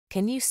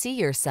Can you see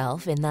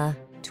yourself in the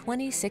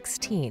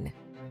 2016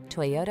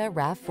 Toyota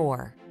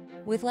RAV4?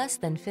 With less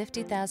than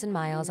 50,000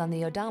 miles on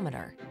the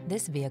odometer,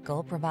 this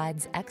vehicle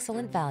provides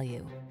excellent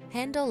value.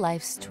 Handle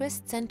life's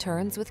twists and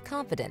turns with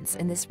confidence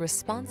in this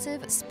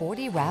responsive,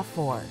 sporty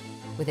RAV4.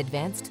 With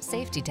advanced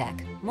safety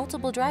tech,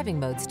 multiple driving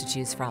modes to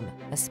choose from,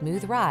 a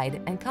smooth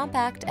ride, and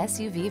compact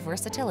SUV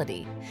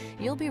versatility,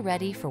 you'll be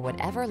ready for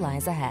whatever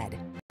lies ahead.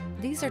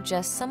 These are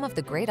just some of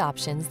the great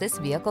options this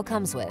vehicle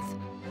comes with: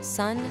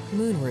 sun,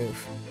 moonroof,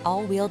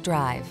 all-wheel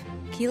drive,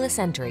 keyless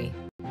entry,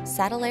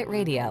 satellite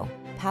radio,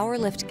 power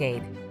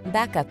liftgate,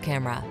 backup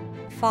camera,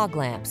 fog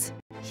lamps,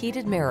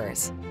 heated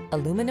mirrors,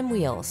 aluminum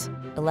wheels,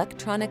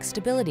 electronic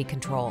stability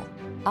control.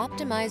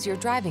 Optimize your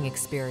driving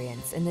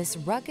experience in this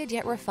rugged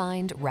yet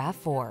refined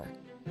RAV4.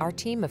 Our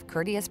team of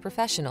courteous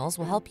professionals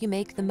will help you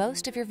make the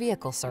most of your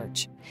vehicle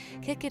search.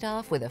 Kick it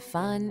off with a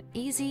fun,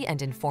 easy,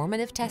 and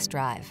informative test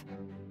drive.